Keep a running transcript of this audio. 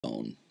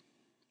bone.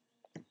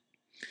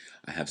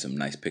 I have some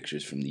nice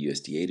pictures from the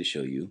USDA to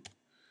show you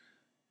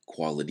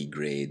quality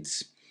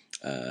grades.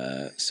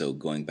 So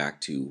going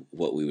back to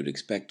what we would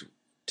expect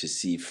to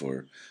see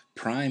for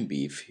prime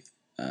beef,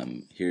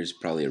 here's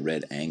probably a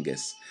red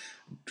Angus,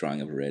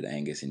 drawing of a red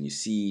Angus, and you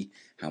see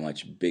how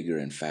much bigger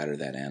and fatter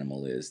that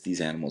animal is.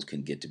 These animals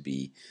can get to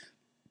be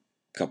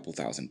a couple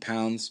thousand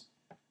pounds.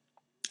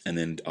 And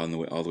then on the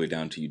way, all the way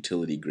down to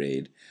utility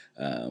grade,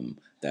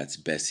 that's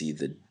Bessie,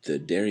 the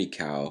dairy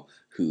cow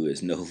who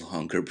is no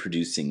longer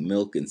producing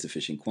milk in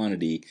sufficient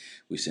quantity.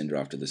 We send her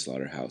off to the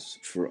slaughterhouse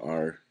for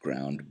our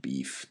ground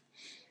beef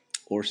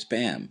or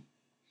spam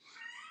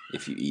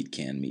if you eat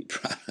canned meat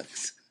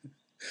products,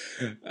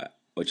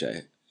 which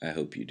I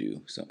hope you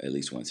do, so at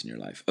least once in your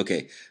life.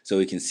 Okay, so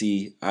we can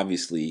see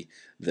obviously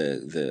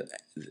the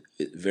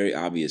very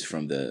obvious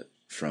from the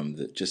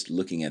just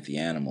looking at the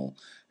animal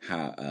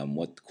how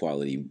what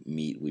quality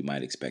meat we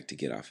might expect to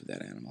get off of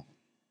that animal.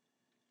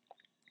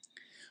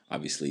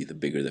 Obviously, the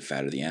bigger the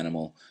fatter the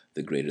animal,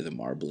 the greater the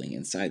marbling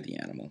inside the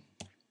animal.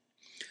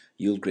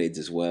 Yield grades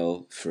as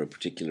well for a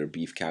particular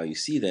beef cow. You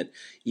see that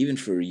even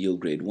for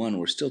yield grade 1,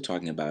 we're still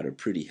talking about a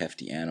pretty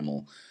hefty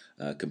animal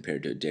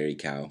compared to a dairy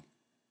cow.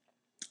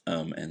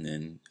 And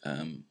then,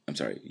 I'm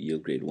sorry,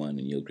 yield grade 1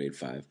 and yield grade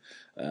 5.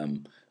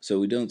 So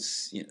we don't,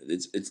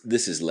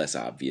 this is less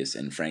obvious,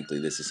 and frankly,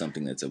 this is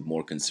something that's of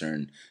more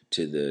concern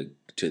to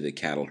the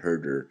cattle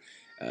herder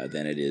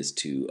than it is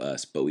to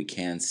us. But we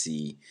can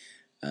see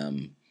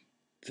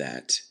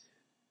that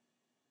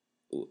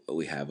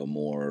we have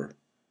a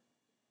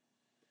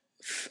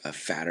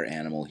fatter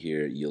animal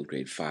here at yield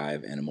grade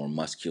 5 and a more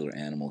muscular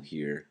animal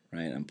here,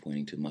 right? I'm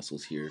pointing to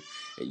muscles here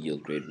at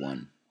yield grade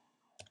 1.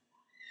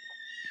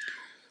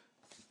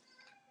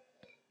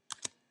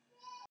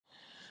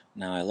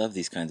 Now, I love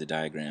these kinds of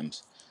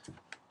diagrams,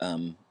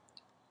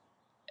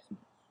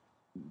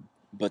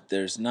 but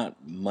there's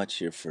not much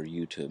here for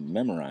you to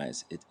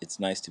memorize. It's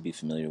nice to be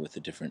familiar with the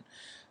different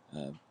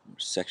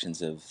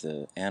sections of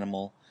the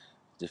animal,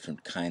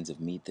 different kinds of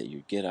meat that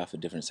you get off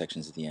of different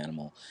sections of the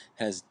animal.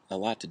 It has a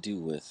lot to do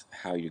with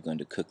how you're going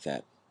to cook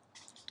that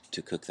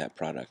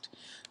product.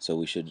 So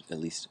we should at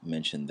least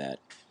mention that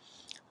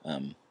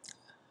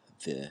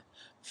the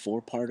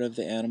forepart of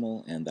the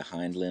animal and the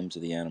hind limbs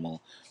of the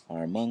animal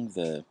are among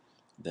the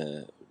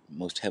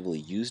most heavily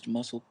used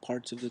muscle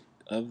parts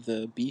of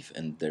the beef,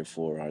 and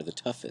therefore are the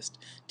toughest,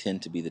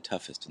 tend to be the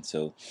toughest. And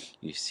so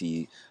you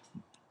see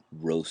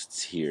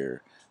roasts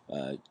here,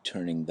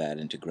 turning that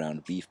into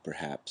ground beef.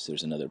 Perhaps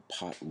there's another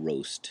pot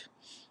roast.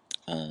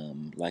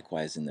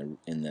 Likewise, in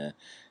the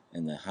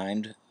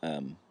hind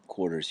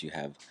quarters, you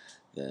have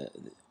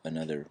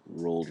another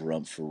rolled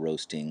rump for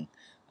roasting,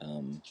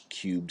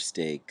 cubed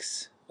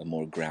steaks, a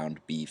more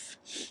ground beef.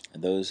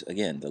 And those,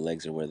 again, the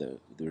legs are where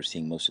we're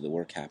seeing most of the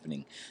work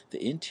happening.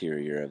 The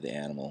interior of the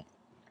animal,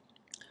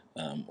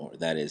 or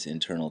that is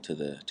internal to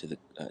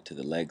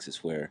the legs,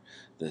 is where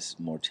this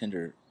more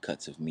tender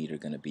cuts of meat are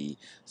going to be.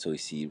 So we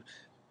see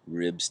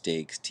rib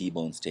steaks,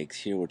 T-bone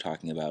steaks. Here we're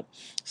talking about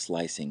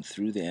slicing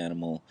through the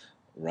animal,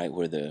 right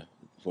where the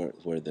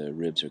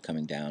ribs are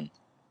coming down.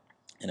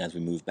 And as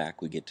we move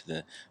back, we get to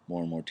the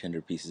more and more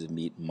tender pieces of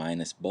meat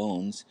minus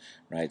bones,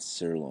 right?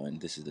 Sirloin.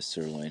 This is the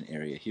sirloin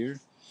area here.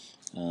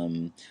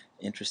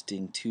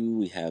 Interesting too,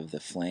 we have the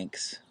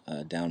flanks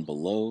down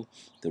below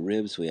the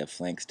ribs. We have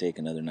flank steak,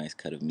 another nice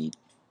cut of meat,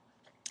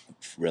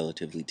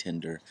 relatively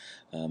tender.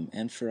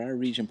 And for our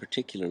region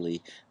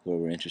particularly, where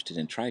we're interested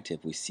in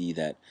tri-tip, we see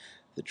that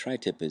the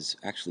tri-tip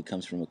actually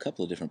comes from a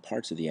couple of different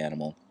parts of the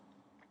animal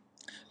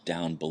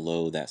down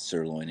below that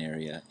sirloin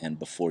area and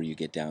before you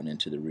get down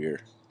into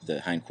the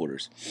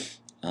hindquarters.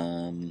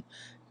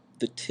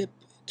 The tip,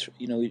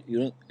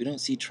 you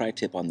don't see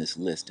tri-tip on this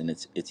list, and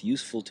it's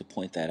useful to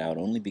point that out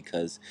only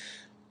because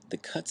the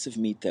cuts of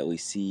meat that we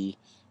see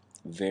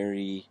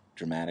vary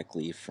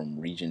dramatically from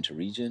region to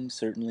region,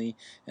 certainly,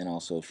 and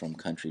also from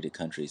country to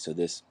country. So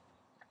this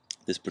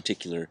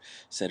particular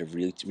set of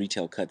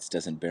retail cuts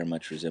doesn't bear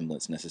much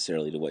resemblance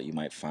necessarily to what you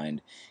might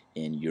find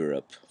in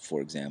Europe, for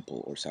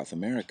example, or South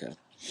America.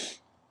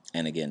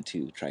 And again,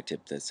 too,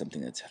 tri-tip, that's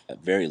something that's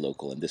very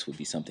local, and this would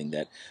be something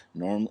that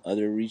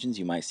other regions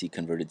you might see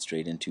converted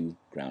straight into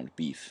ground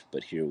beef.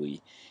 But here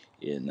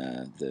in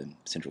the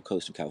central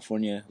coast of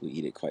California, we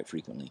eat it quite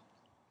frequently.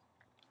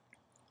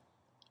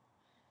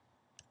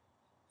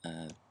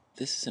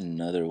 This is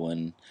another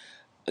one,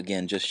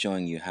 again, just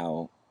showing you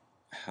how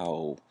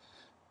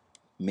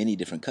many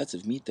different cuts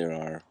of meat there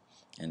are,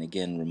 and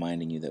again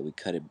reminding you that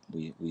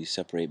we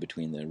separate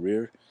between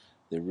the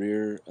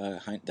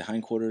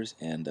hindquarters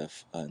and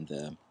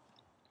the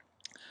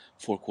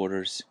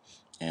forequarters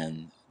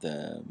and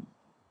the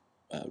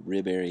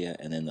rib area,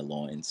 and then the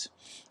loins.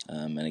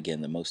 And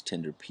again, the most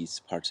tender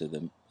parts of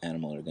the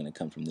animal are going to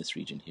come from this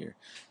region here.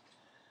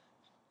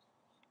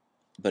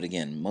 But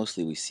again,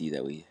 mostly we see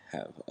that we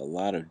have a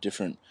lot of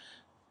different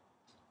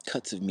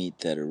cuts of meat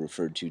that are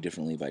referred to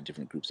differently by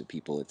different groups of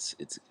people.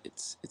 It's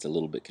a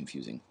little bit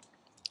confusing.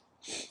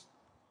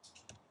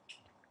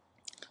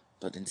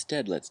 But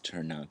instead, let's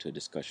turn now to a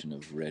discussion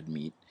of red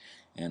meat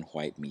and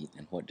white meat.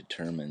 And what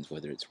determines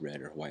whether it's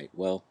red or white?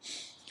 Well,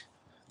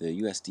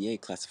 the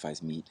USDA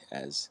classifies meat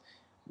as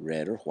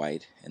red or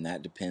white, and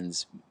that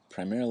depends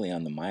primarily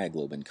on the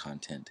myoglobin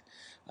content.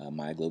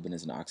 Myoglobin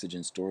is an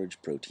oxygen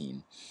storage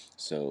protein,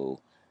 so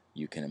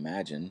you can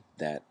imagine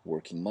that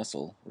working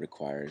muscle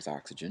requires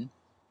oxygen,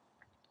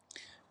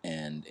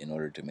 and in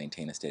order to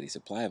maintain a steady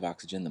supply of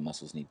oxygen, the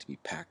muscles need to be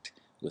packed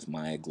with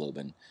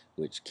myoglobin,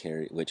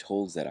 which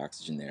holds that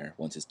oxygen there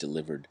once it's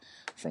delivered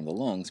from the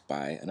lungs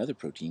by another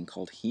protein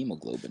called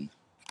hemoglobin.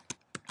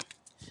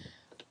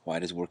 Why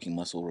does working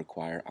muscle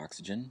require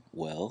oxygen?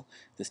 Well,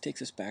 this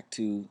takes us back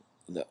to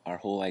our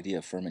whole idea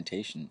of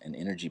fermentation and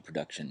energy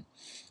production.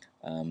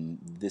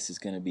 This is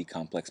going to be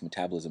complex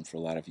metabolism for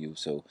a lot of you,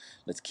 so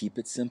let's keep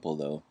it simple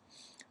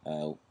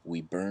though.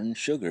 We burn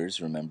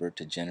sugars, remember,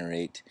 to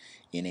generate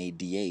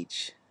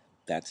NADH.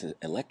 That's an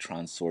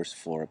electron source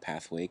for a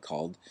pathway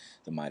called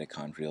the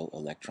mitochondrial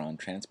electron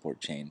transport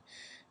chain.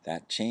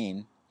 That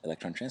chain,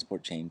 electron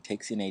transport chain,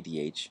 takes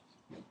NADH,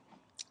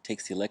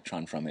 takes the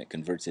electron from it,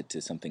 converts it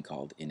to something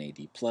called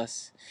NAD+,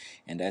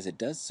 and as it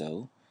does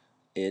so,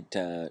 it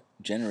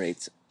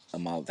generates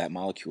that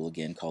molecule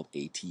again called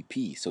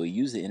ATP. So we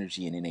use the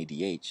energy in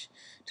NADH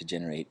to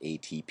generate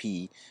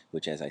ATP,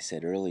 which, as I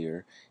said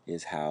earlier,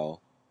 is how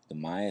the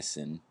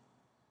myosin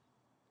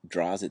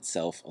draws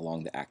itself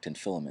along the actin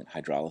filament.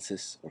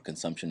 Hydrolysis or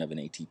consumption of an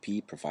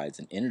ATP provides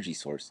an energy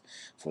source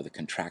for the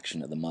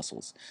contraction of the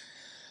muscles.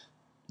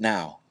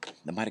 Now,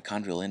 the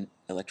mitochondrial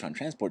electron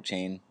transport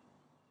chain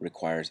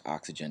requires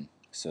oxygen.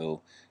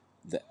 So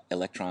the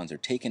electrons are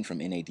taken from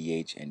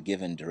NADH and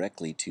given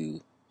directly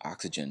to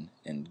oxygen,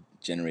 and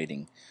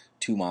generating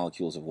 2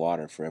 molecules of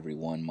water for every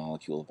 1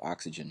 molecule of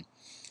oxygen.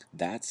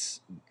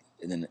 That's,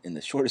 in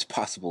the shortest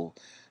possible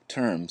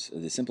terms,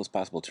 the simplest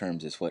possible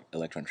terms, is what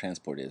electron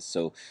transport is.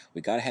 So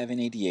we got to have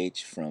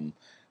NADH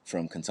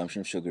from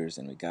consumption of sugars,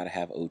 and we got to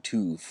have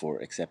O2 for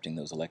accepting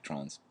those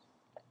electrons.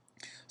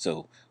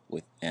 So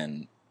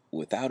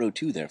without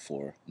O2,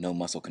 therefore, no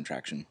muscle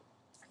contraction,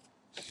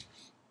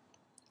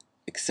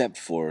 except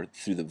for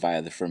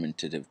via the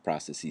fermentative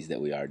processes that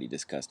we already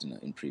discussed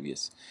in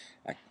previous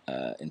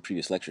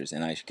lectures.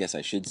 And I guess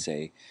I should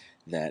say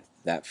that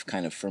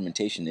kind of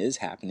fermentation is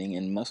happening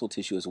in muscle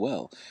tissue as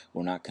well.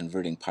 We're not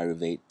converting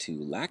pyruvate to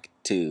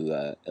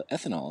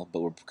ethanol,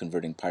 but we're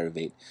converting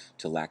pyruvate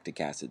to lactic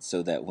acid,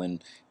 so that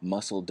when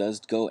muscle does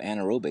go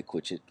anaerobic,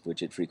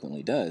 which it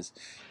frequently does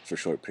for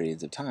short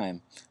periods of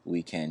time,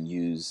 we can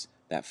use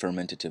that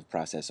fermentative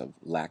process of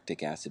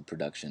lactic acid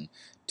production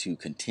to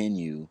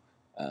continue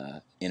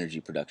energy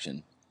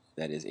production,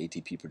 that is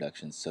ATP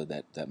production, so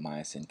that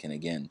myosin can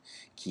again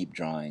keep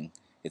drawing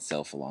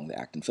itself along the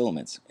actin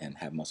filaments and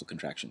have muscle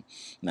contraction.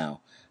 Now,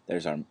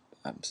 I'm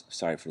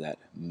sorry for that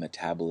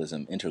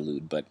metabolism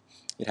interlude, but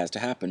it has to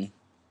happen.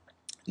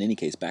 In any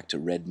case, back to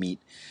red meat.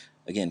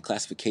 Again,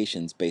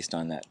 classifications based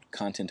on that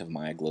content of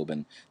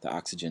myoglobin, the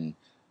oxygen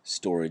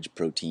storage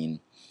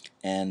protein,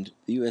 and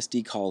the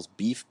USD calls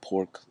beef,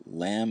 pork,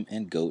 lamb,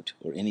 and goat,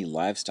 or any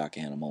livestock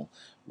animal,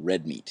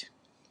 red meat.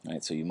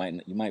 Right, so you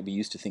might be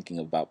used to thinking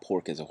about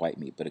pork as a white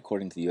meat, but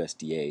according to the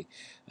USDA,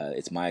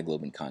 its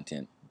myoglobin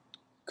content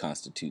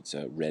constitutes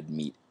a red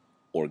meat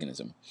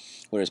organism,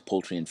 whereas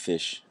poultry and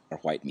fish are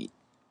white meat.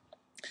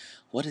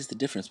 What is the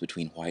difference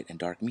between white and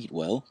dark meat?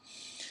 Well,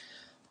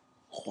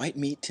 white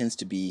meat tends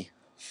to be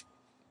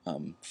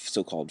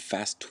so-called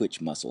fast twitch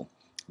muscle.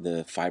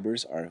 The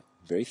fibers are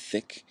very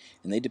thick,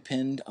 and they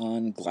depend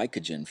on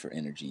glycogen for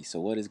energy. So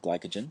what is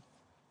glycogen?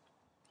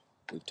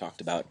 We've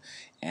talked about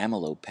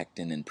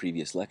amylopectin in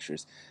previous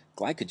lectures.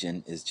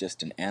 Glycogen is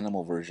just an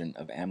animal version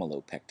of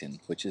amylopectin,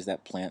 which is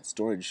that plant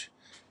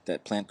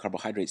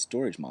carbohydrate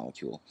storage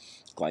molecule.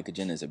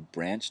 Glycogen is a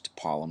branched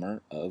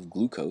polymer of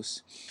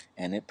glucose,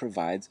 and it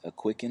provides a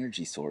quick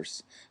energy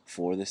source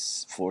for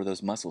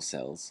those muscle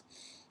cells.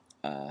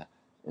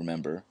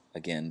 Remember,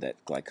 again, that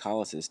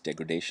glycolysis,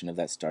 degradation of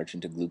that starch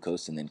into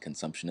glucose, and then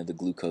consumption of the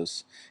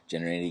glucose,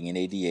 generating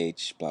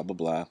NADH, blah,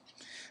 blah,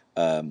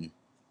 blah.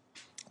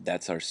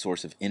 That's our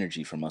source of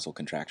energy for muscle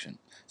contraction.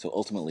 So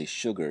ultimately,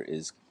 sugar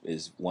is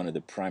one of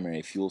the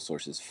primary fuel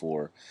sources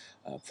for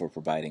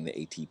providing the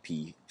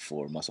ATP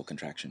for muscle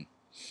contraction.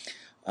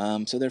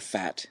 So they're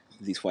fat.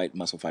 These white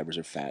muscle fibers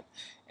are fat,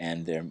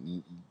 and they're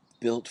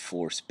built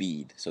for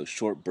speed. So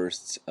short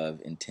bursts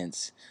of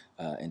intense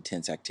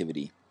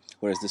activity.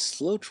 Whereas the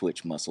slow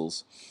twitch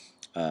muscles,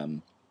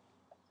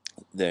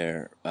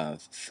 they're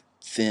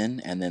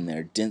thin, and then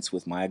they're dense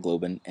with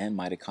myoglobin and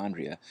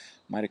mitochondria.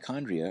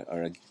 Mitochondria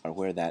are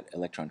where that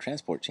electron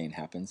transport chain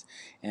happens,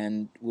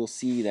 and we'll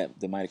see that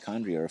the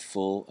mitochondria are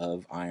full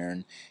of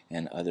iron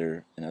and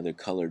other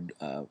colored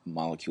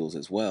molecules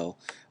as well,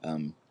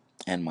 and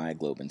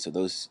myoglobin. So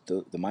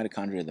the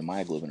mitochondria and the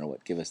myoglobin are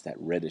what give us that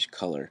reddish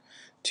color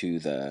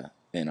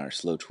in our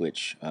slow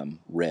twitch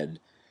red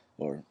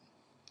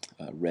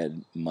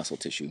muscle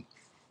tissue.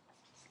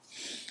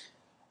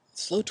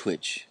 Slow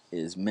twitch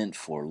is meant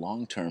for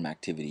long-term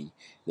activity.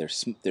 They're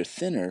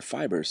thinner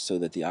fibers so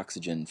that the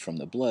oxygen from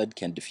the blood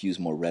can diffuse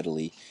more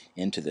readily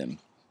into them.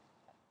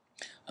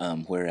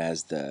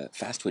 whereas the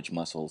fast twitch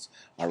muscles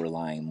are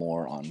relying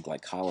more on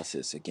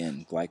glycolysis,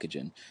 again,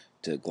 glycogen,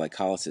 to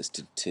glycolysis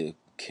to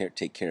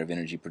take care of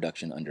energy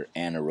production under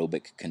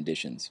anaerobic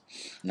conditions.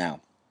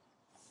 Now,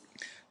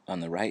 on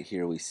the right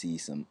here, we see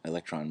some there's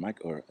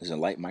a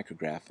light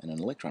micrograph and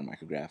an electron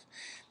micrograph.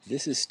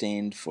 This is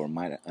stained for a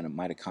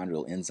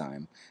mitochondrial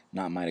enzyme,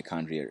 not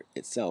mitochondria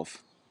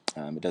itself.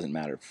 It doesn't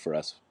matter for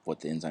us what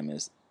the enzyme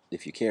is.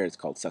 If you care, it's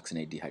called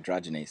succinate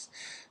dehydrogenase.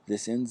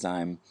 This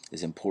enzyme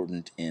is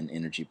important in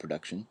energy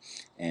production,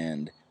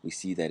 and we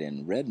see that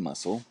in red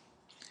muscle,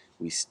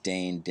 we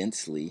stain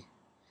densely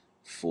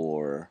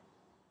for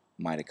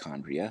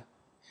mitochondria,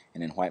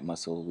 and in white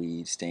muscle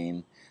we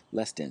stain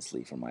less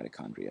densely for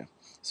mitochondria.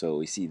 So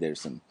we see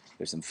there's some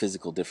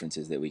physical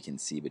differences that we can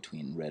see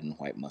between red and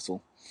white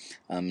muscle.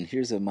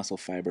 Here's a muscle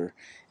fiber,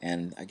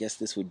 and I guess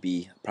this would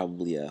be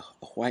probably a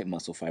white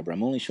muscle fiber.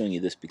 I'm only showing you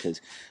this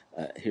because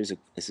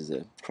this is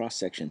a cross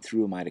section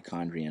through a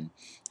mitochondrion.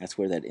 That's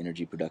where that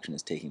energy production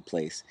is taking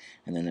place,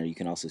 and then you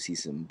can also see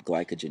some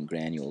glycogen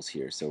granules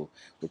here. So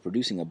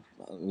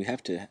we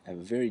have to have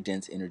a very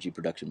dense energy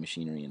production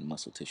machinery in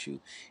muscle tissue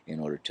in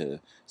order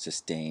to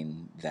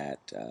sustain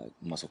that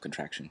muscle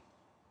contraction.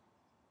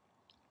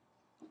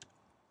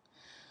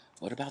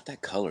 What about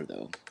that color,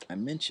 though? I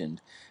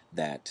mentioned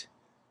that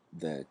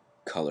the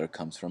color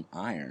comes from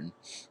iron.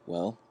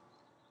 Well,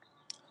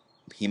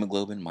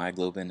 hemoglobin,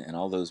 myoglobin, and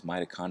all those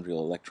mitochondrial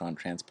electron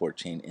transport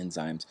chain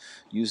enzymes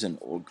use an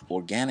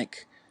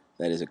organic,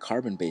 that is a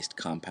carbon-based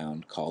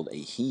compound called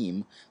a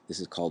heme. This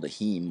is called a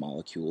heme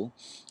molecule,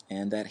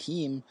 and that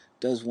heme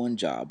does one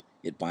job.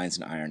 It binds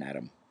an iron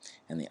atom,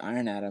 and the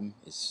iron atom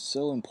is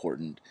so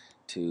important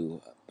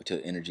to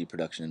energy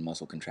production and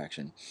muscle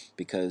contraction,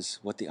 because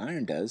what the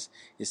iron does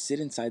is sit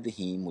inside the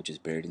heme, which is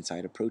buried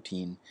inside a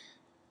protein,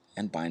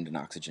 and bind an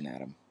oxygen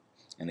atom.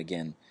 And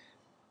again,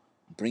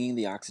 bringing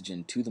the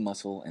oxygen to the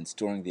muscle and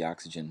storing the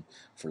oxygen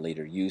for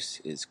later use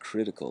is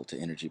critical to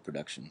energy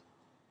production.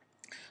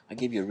 I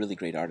gave you a really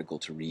great article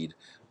to read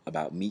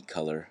about meat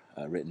color,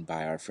 written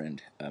by our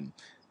friend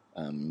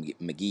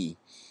McGee,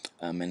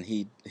 and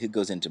he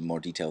goes into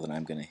more detail than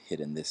I'm going to hit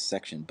in this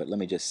section, but let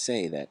me just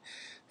say that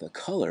the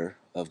color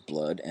of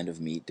blood and of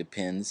meat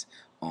depends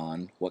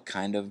on what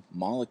kind of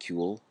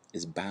molecule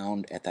is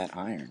bound at that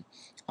iron.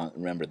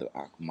 Remember, the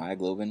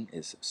myoglobin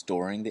is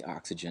storing the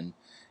oxygen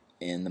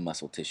in the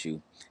muscle tissue,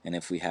 and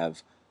if we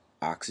have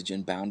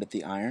oxygen bound at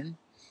the iron,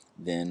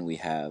 then we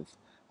have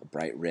a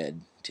bright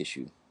red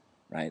tissue,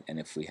 right? And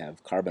if we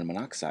have carbon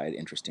monoxide,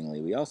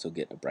 interestingly, we also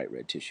get a bright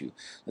red tissue.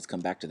 Let's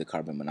come back to the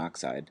carbon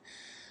monoxide,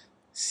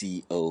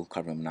 CO,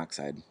 carbon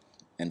monoxide.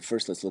 And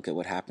first let's look at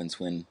what happens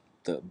when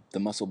the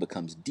muscle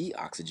becomes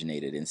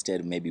deoxygenated instead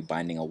of maybe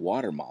binding a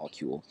water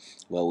molecule.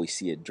 Well, we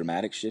see a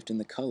dramatic shift in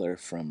the color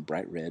from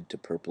bright red to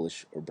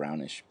purplish or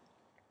brownish.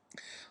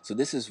 So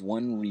this is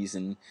one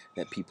reason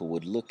that people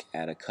would look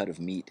at a cut of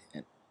meat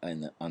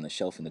on the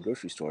shelf in the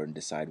grocery store and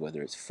decide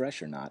whether it's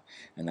fresh or not,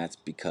 and that's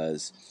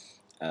because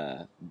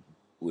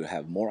we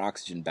have more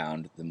oxygen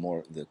bound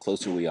the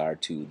closer we are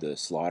to the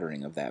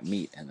slaughtering of that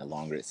meat, and the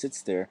longer it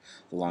sits there,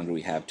 the longer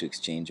we have to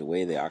exchange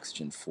away the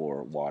oxygen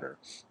for water.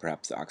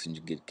 Perhaps the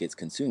oxygen gets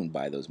consumed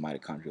by those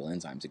mitochondrial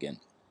enzymes again.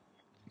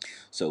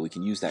 So we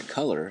can use that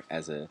color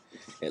as at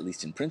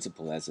least in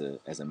principle, as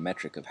a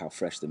metric of how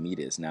fresh the meat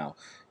is. Now,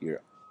 your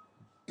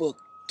book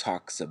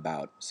talks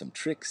about some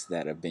tricks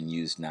that have been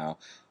used now,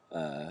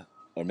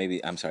 or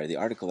maybe, I'm sorry, the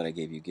article that I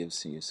gave you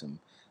gives you some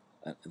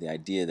the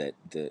idea that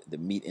the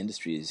meat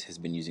industry has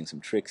been using some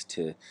tricks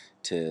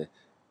to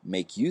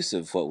make use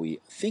of what we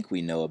think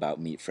we know about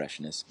meat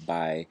freshness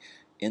by,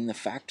 in the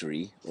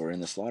factory or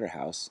in the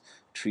slaughterhouse,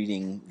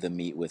 treating the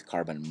meat with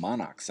carbon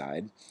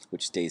monoxide,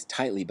 which stays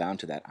tightly bound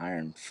to that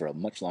iron for a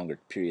much longer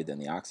period than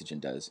the oxygen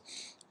does.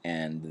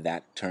 And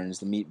that turns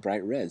the meat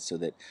bright red, so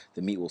that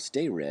the meat will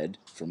stay red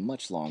for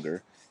much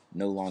longer,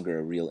 no longer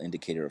a real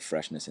indicator of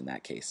freshness in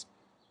that case.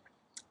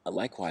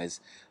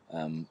 Likewise,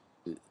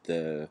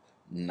 the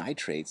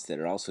nitrates that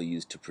are also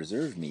used to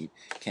preserve meat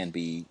can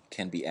be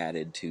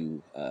added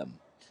to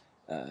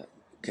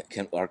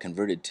are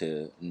converted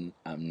to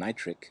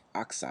nitric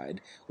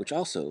oxide, which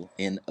also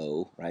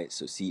NO, right?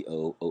 So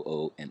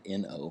COOO and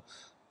NO.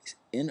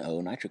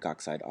 NO, nitric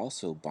oxide,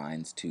 also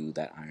binds to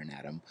that iron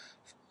atom,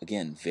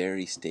 again,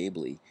 very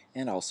stably,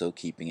 and also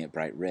keeping it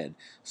bright red.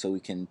 So we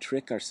can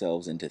trick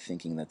ourselves into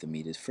thinking that the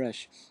meat is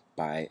fresh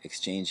by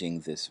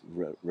exchanging this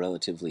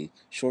relatively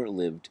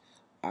short-lived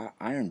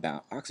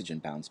iron-bound,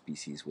 oxygen-bound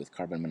species with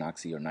carbon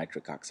monoxide or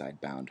nitric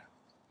oxide-bound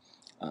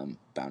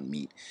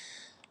meat.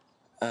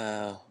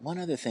 One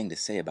other thing to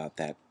say about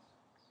that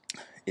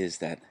is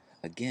that,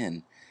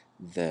 again,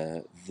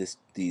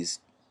 these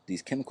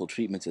chemical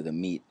treatments of the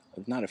meat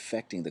are not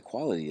affecting the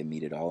quality of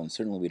meat at all, and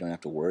certainly we don't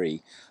have to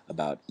worry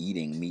about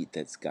eating meat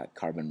that's got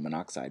carbon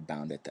monoxide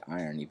bound at the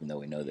iron, even though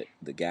we know that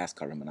the gas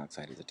carbon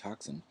monoxide is a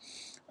toxin.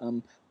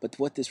 But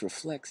what this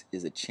reflects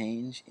is a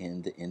change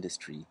in the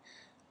industry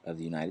of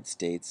the United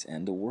States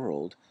and the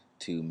world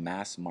to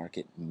mass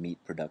market meat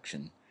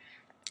production,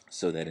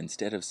 so that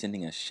instead of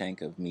sending a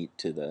shank of meat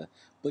to the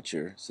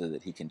butcher so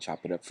that he can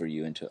chop it up for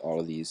you into all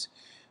of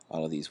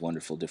these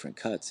wonderful different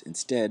cuts.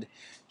 Instead,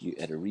 you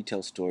at a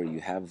retail store you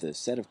have the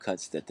set of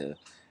cuts that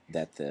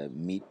the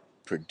meat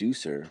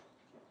producer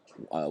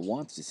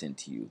wants to send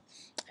to you,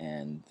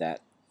 and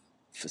that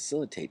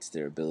facilitates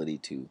their ability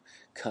to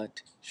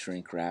cut,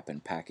 shrink wrap,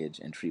 and package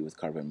and treat with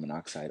carbon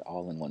monoxide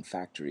all in one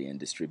factory and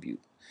distribute.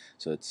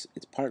 So it's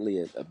partly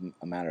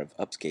a matter of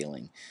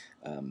upscaling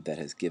that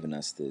has given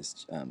us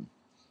these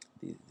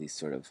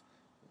sort of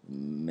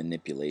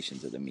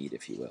manipulations of the meat,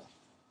 if you will.